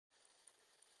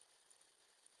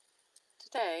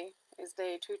Today is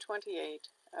day 228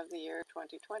 of the year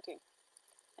 2020,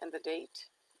 and the date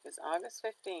is August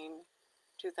 15,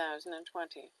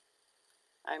 2020.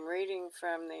 I'm reading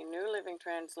from the New Living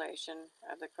Translation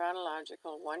of the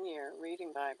Chronological One-Year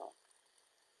Reading Bible.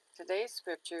 Today's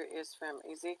scripture is from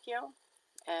Ezekiel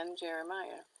and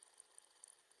Jeremiah.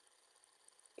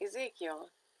 Ezekiel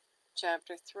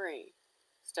chapter 3,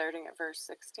 starting at verse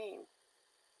 16.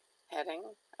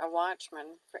 Heading, A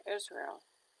Watchman for Israel.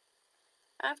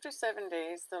 After 7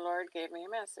 days, the Lord gave me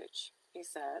a message. He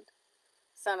said,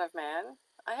 Son of man,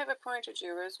 I have appointed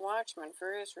you as watchman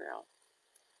for Israel.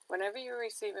 Whenever you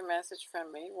receive a message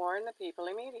from me, warn the people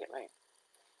immediately.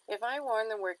 If I warn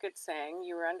the wicked, saying,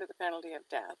 You are under the penalty of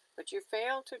death, but you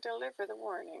fail to deliver the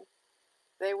warning,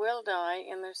 they will die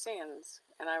in their sins,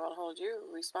 and I will hold you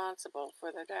responsible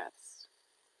for their deaths.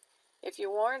 If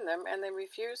you warn them and they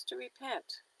refuse to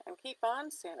repent and keep on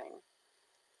sinning,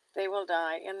 they will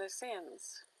die in their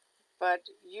sins, but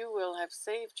you will have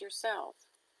saved yourself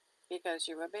because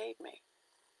you obeyed me.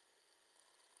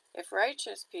 If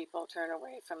righteous people turn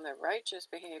away from their righteous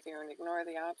behavior and ignore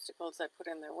the obstacles I put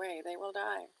in their way, they will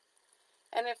die.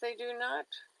 And if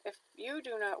you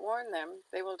do not warn them,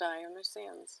 they will die in their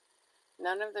sins.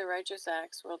 None of their righteous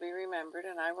acts will be remembered,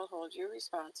 and I will hold you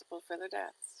responsible for their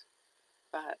deaths.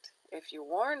 But if you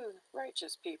warn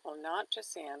righteous people not to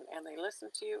sin, and they listen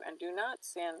to you and do not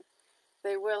sin,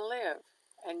 they will live,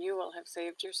 and you will have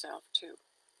saved yourself too.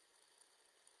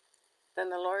 Then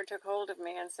the Lord took hold of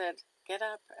me and said, Get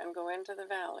up and go into the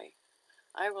valley.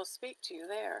 I will speak to you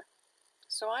there.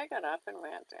 So I got up and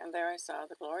went, and there I saw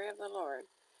the glory of the Lord,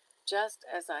 just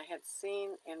as I had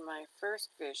seen in my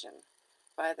first vision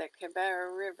by the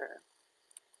Kebar River.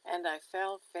 And I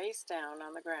fell face down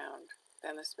on the ground.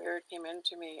 Then the Spirit came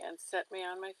into me and set me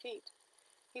on my feet.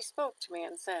 He spoke to me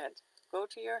and said, Go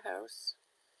to your house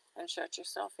and shut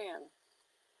yourself in.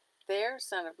 There,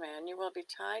 Son of man, you will be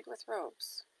tied with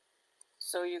ropes,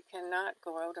 so you cannot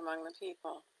go out among the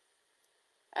people.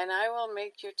 And I will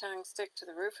make your tongue stick to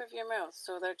the roof of your mouth,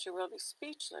 so that you will be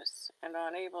speechless and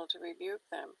unable to rebuke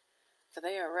them, for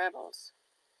they are rebels.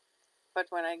 But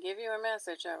when I give you a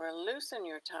message, I will loosen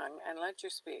your tongue and let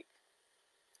you speak.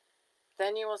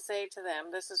 Then you will say to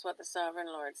them, This is what the Sovereign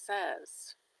Lord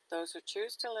says. Those who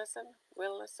choose to listen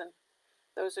will listen.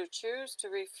 Those who choose to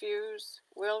refuse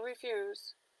will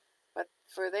refuse, but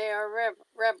for they are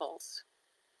rebels.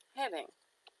 Heading,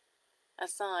 A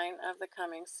Sign of the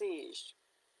Coming Siege.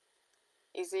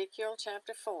 Ezekiel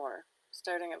chapter 4,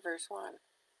 starting at verse 1.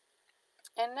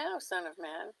 And now, Son of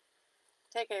man,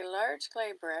 take a large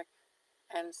clay brick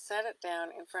and set it down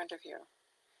in front of you.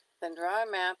 Then draw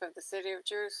a map of the city of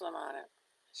Jerusalem on it.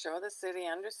 Show the city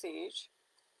under siege.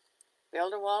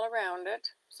 Build a wall around it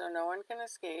so no one can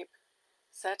escape.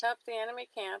 Set up the enemy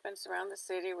camp and surround the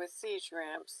city with siege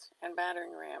ramps and battering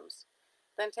rams.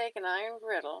 Then take an iron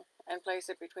griddle and place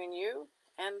it between you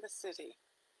and the city.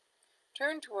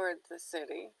 Turn toward the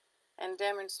city and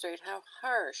demonstrate how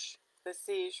harsh the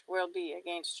siege will be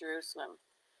against Jerusalem.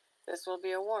 This will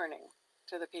be a warning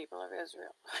to the people of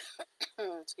Israel.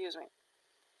 Excuse me.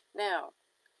 Now,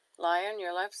 lie on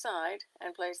your left side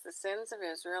and place the sins of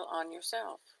Israel on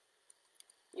yourself.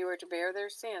 You are to bear their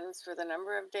sins for the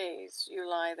number of days you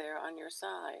lie there on your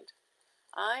side.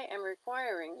 I am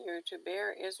requiring you to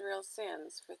bear Israel's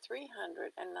sins for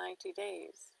 390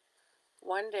 days,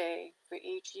 1 day for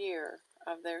each year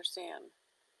of their sin.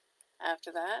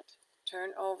 After that, turn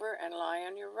over and lie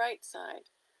on your right side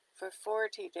for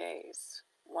 40 days,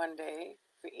 1 day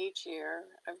for each year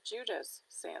of Judah's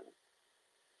sin.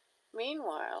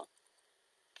 Meanwhile,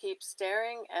 keep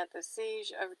staring at the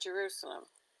siege of Jerusalem.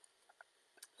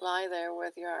 Lie there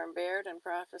with your arm bared and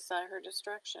prophesy her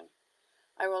destruction.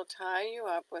 I will tie you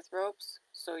up with ropes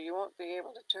so you won't be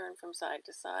able to turn from side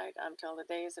to side until the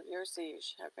days of your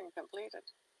siege have been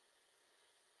completed.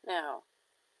 Now,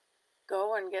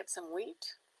 go and get some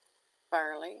wheat,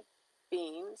 barley,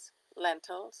 beans,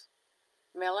 lentils,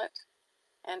 millet,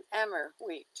 and emmer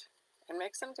wheat, and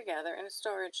mix them together in a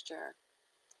storage jar.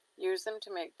 Use them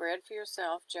to make bread for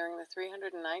yourself during the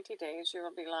 390 days you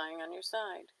will be lying on your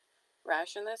side.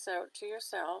 Ration this out to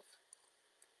yourself,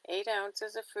 8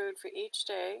 ounces of food for each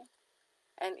day,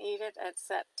 and eat it at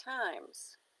set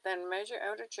times. Then measure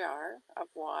out a jar of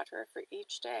water for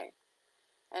each day,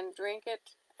 and drink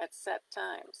it at set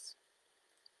times.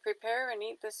 Prepare and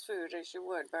eat this food as you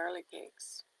would barley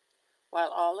cakes.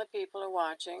 While all the people are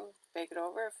watching, bake it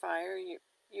over a fire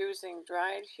using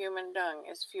dried human dung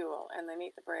as fuel, and then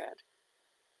eat the bread.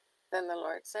 Then the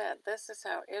Lord said, This is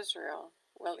how Israel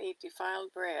will eat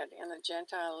defiled bread in the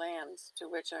Gentile lands to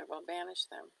which I will banish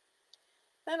them.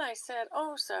 Then I said,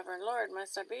 "O sovereign Lord,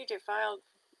 must I be defiled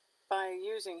by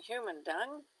using human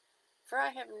dung? For I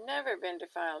have never been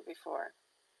defiled before.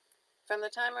 From the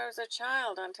time I was a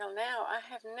child until now, I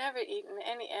have never eaten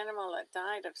any animal that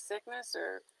died of sickness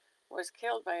or was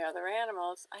killed by other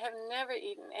animals. I have never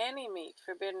eaten any meat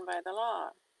forbidden by the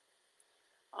law."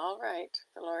 "All right,"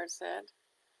 the Lord said.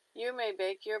 "You may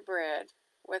bake your bread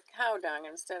with cow dung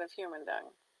instead of human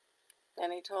dung."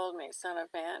 Then he told me, "Son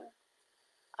of man,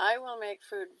 I will make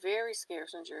food very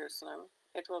scarce in Jerusalem.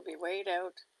 It will be weighed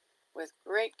out with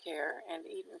great care and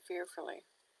eaten fearfully.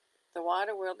 The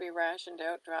water will be rationed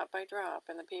out drop by drop,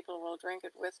 and the people will drink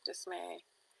it with dismay.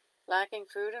 Lacking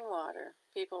food and water,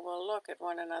 people will look at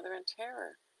one another in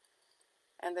terror,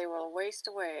 and they will waste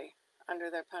away under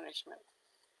their punishment."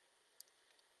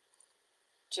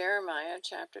 Jeremiah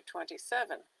chapter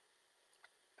 27,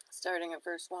 starting at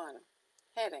verse 1.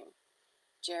 Heading: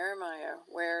 Jeremiah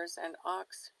wears an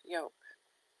ox yoke.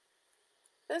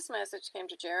 This message came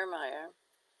to Jeremiah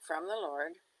from the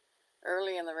Lord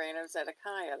early in the reign of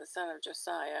Zedekiah, the son of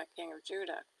Josiah, king of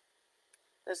Judah.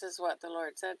 This is what the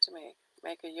Lord said to me: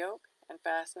 "Make a yoke and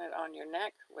fasten it on your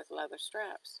neck with leather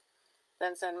straps.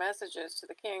 Then send messages to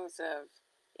the kings of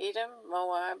Edom,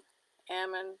 Moab,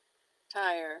 Ammon,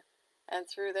 Tyre, and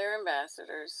through their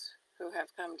ambassadors who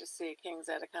have come to see King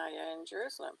Zedekiah in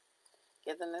Jerusalem.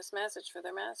 Give them this message for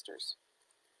their masters.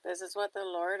 This is what the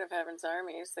Lord of heaven's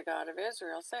armies, the God of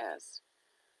Israel, says: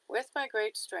 With my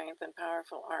great strength and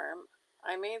powerful arm,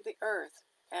 I made the earth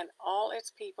and all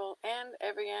its people and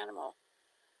every animal.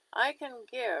 I can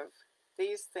give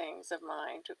these things of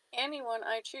mine to anyone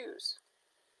I choose.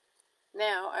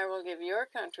 Now I will give your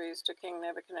countries to King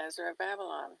Nebuchadnezzar of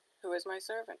Babylon, who is my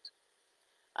servant.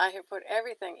 I have put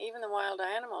everything, even the wild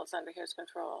animals, under his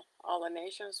control. All the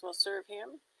nations will serve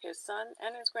him, his son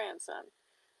and his grandson,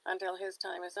 until his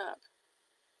time is up.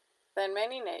 Then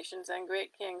many nations and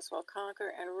great kings will conquer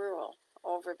and rule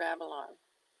over Babylon.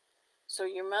 So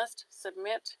you must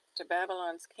submit to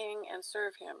Babylon's king and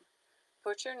serve him.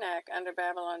 Put your neck under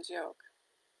Babylon's yoke.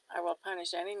 I will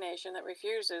punish any nation that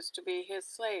refuses to be his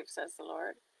slave, says the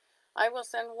Lord. I will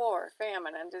send war,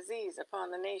 famine, and disease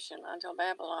upon the nation until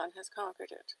Babylon has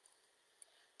conquered it.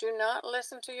 Do not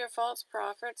listen to your false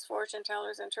prophets, fortune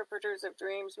tellers, interpreters of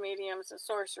dreams, mediums, and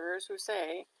sorcerers who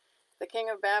say, the king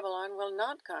of Babylon will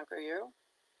not conquer you.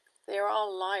 They are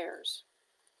all liars,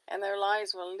 and their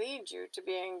lies will lead you to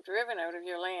being driven out of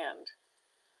your land.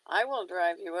 I will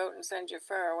drive you out and send you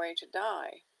far away to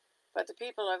die. But the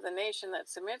people of the nation that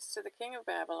submits to the king of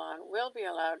Babylon will be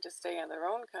allowed to stay in their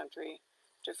own country,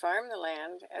 to farm the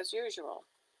land as usual.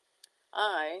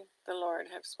 I, the Lord,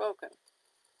 have spoken.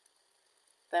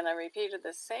 Then I repeated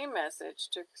the same message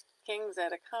to King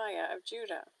Zedekiah of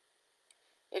Judah.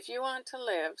 If you want to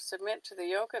live, submit to the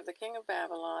yoke of the king of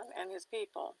Babylon and his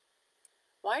people.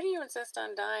 Why do you insist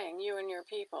on dying, you and your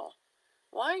people?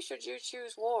 Why should you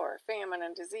choose war, famine,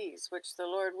 and disease, which the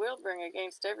Lord will bring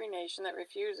against every nation that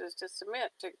refuses to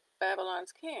submit to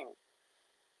Babylon's king?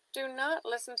 Do not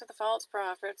listen to the false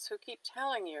prophets who keep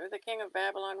telling you the king of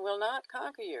Babylon will not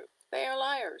conquer you. They are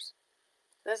liars.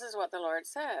 This is what the Lord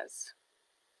says.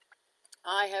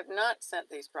 I have not sent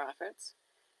these prophets.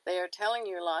 They are telling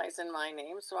you lies in my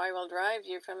name, so I will drive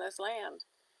you from this land.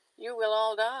 You will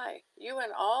all die, you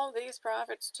and all these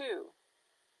prophets too.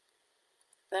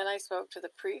 Then I spoke to the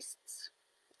priests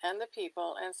and the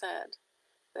people and said,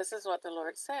 this is what the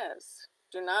Lord says.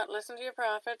 Do not listen to your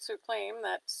prophets who claim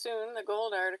that soon the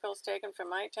gold articles taken from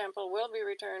my temple will be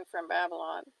returned from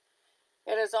Babylon.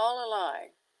 It is all a lie.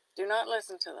 Do not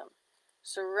listen to them.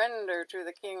 Surrender to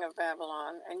the king of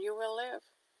Babylon, and you will live.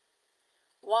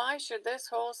 Why should this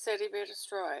whole city be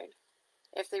destroyed?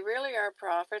 If they really are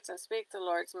prophets and speak the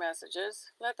Lord's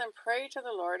messages, let them pray to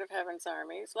the Lord of heaven's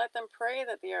armies. Let them pray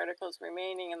that the articles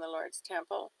remaining in the Lord's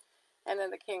temple and in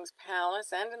the king's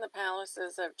palace and in the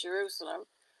palaces of Jerusalem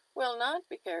will not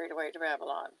be carried away to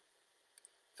Babylon.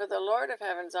 For the Lord of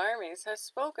heaven's armies has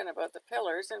spoken about the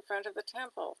pillars in front of the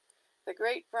temple, the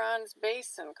great bronze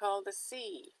basin called the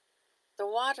sea, the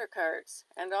water carts,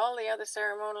 and all the other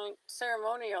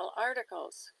ceremonial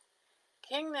articles.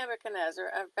 King Nebuchadnezzar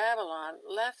of Babylon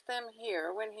left them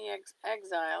here when he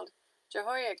exiled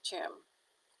Jehoiachim,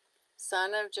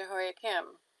 son of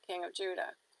Jehoiakim, king of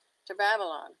Judah, to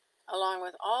Babylon, along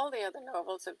with all the other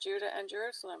nobles of Judah and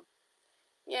Jerusalem.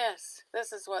 Yes,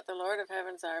 this is what the Lord of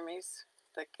heaven's armies,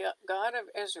 the God of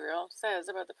Israel, says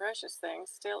about the precious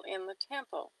things still in the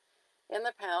temple, in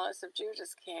the palace of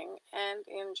Judah's king, and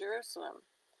in Jerusalem.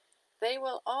 They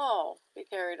will all be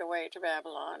carried away to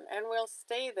Babylon, and will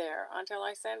stay there until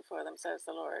I send for them, says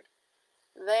the Lord.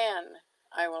 Then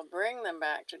I will bring them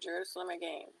back to Jerusalem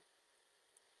again.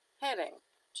 Heading: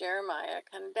 Jeremiah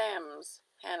condemns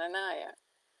Hananiah.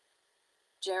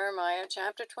 Jeremiah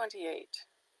chapter 28,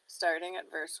 starting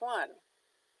at verse 1.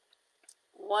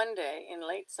 One day in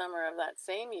late summer of that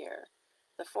same year,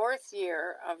 the 4th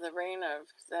year of the reign of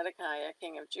Zedekiah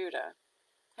king of Judah,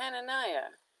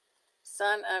 Hananiah,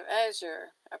 son of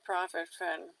Azur, a prophet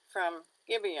from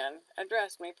Gibeon,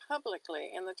 addressed me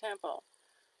publicly in the temple,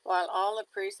 while all the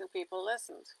priests and people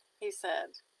listened. He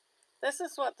said, "This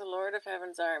is what the Lord of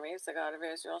heaven's armies, the God of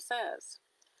Israel, says.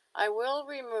 I will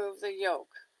remove the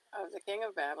yoke of the king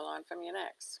of Babylon from your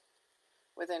necks.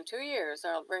 Within 2 years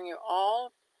I will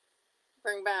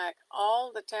bring back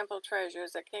all the temple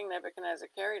treasures that King Nebuchadnezzar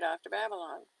carried off to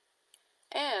Babylon.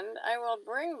 And I will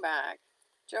bring back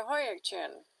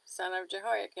Jehoiachin, son of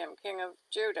Jehoiakim, king of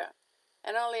Judah,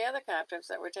 and all the other captives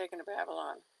that were taken to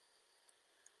Babylon.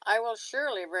 I will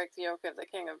surely break the yoke of the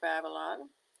king of Babylon,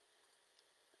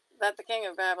 that the king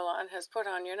of Babylon has put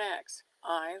on your necks.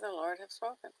 I, the Lord, have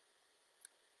spoken."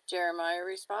 Jeremiah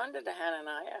responded to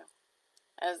Hananiah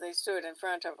as they stood in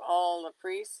front of all the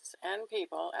priests and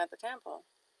people at the temple.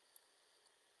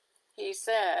 He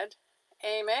said,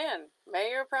 "Amen.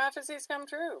 May your prophecies come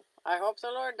true. I hope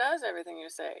the Lord does everything you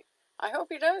say. I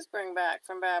hope he does bring back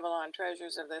from Babylon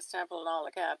treasures of this temple and all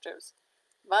the captives.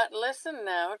 But listen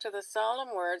now to the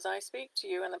solemn words I speak to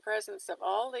you in the presence of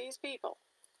all these people.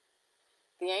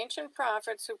 The ancient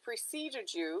prophets who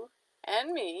preceded you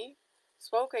and me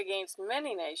spoke against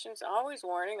many nations, always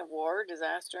warning of war,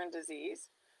 disaster, and disease.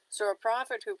 So a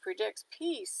prophet who predicts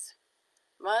peace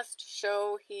must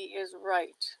show he is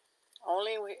right.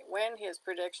 Only when his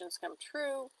predictions come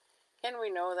true can we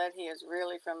know that he is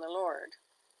really from the Lord."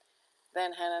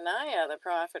 Then Hananiah the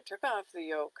prophet took off the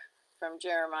yoke from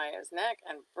Jeremiah's neck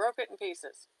and broke it in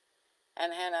pieces.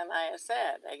 And Hananiah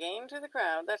said again to the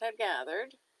crowd that had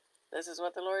gathered, "This is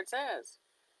what the Lord says.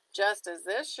 Just as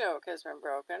this yoke has been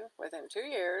broken, within 2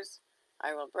 years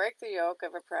I will break the yoke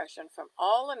of oppression from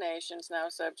all the nations now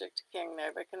subject to King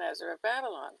Nebuchadnezzar of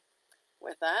Babylon."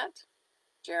 With that,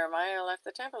 Jeremiah left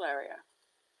the temple area.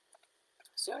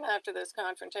 Soon after this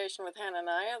confrontation with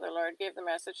Hananiah, the Lord gave the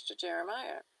message to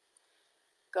Jeremiah.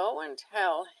 "Go and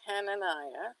tell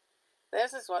Hananiah,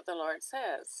 this is what the Lord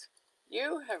says.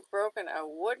 You have broken a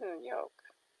wooden yoke,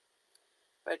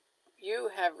 but you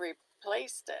have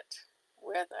replaced it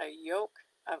with a yoke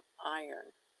of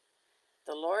iron.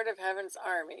 The Lord of heaven's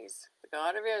armies, the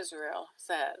God of Israel,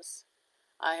 says,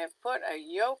 I have put a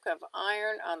yoke of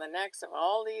iron on the necks of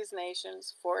all these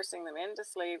nations, forcing them into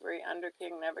slavery under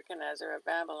King Nebuchadnezzar of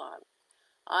Babylon.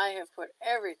 I have put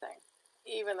everything,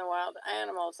 even the wild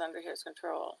animals, under his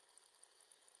control."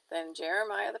 Then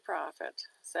Jeremiah the prophet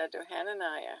said to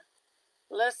Hananiah,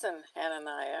 "Listen,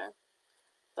 Hananiah,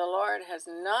 the Lord has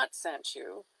not sent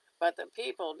you, but the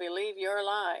people believe your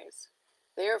lies.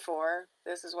 Therefore,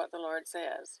 this is what the Lord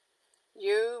says.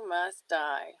 You must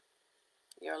die.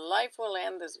 Your life will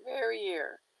end this very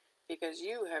year, because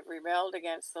you have rebelled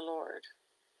against the Lord."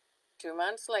 2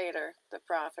 months later, the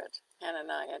prophet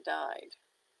Hananiah died.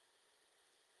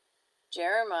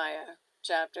 Jeremiah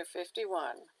chapter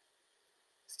 51,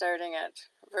 starting at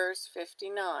verse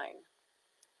 59.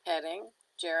 Heading: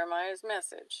 Jeremiah's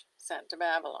message sent to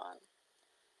Babylon.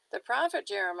 The prophet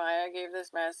Jeremiah gave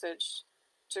this message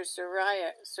to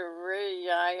Seraiah,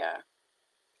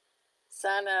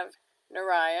 son of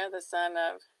Neriah, the son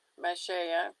of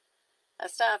Meshaiah, a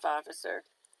staff officer,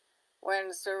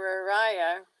 when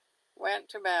Seraiah went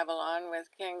to Babylon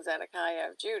with King Zedekiah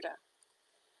of Judah.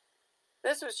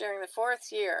 This was during the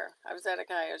 4th year of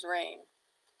Zedekiah's reign.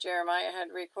 Jeremiah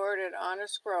had recorded on a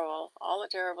scroll all the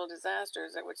terrible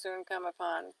disasters that would soon come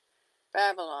upon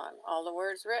Babylon, all the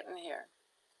words written here.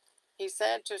 He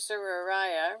said to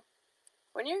Seraiah,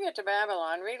 "When you get to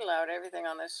Babylon, read aloud everything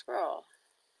on this scroll.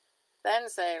 Then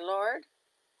say, Lord,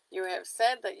 you have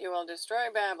said that you will destroy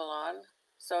Babylon,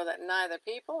 so that neither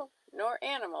people nor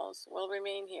animals will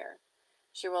remain here.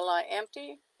 She will lie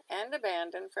empty and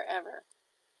abandoned forever.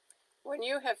 When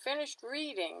you have finished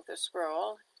reading the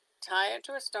scroll, tie it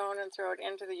to a stone and throw it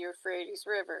into the Euphrates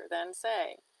River. Then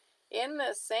say, in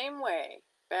this same way,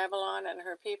 Babylon and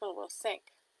her people will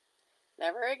sink,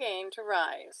 never again to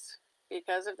rise,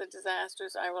 because of the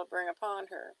disasters I will bring upon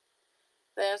her."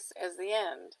 This is the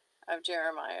end of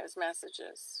Jeremiah's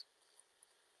messages.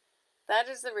 That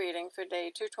is the reading for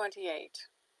day 228.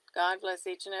 God bless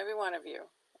each and every one of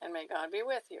you, and may God be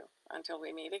with you until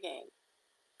we meet again.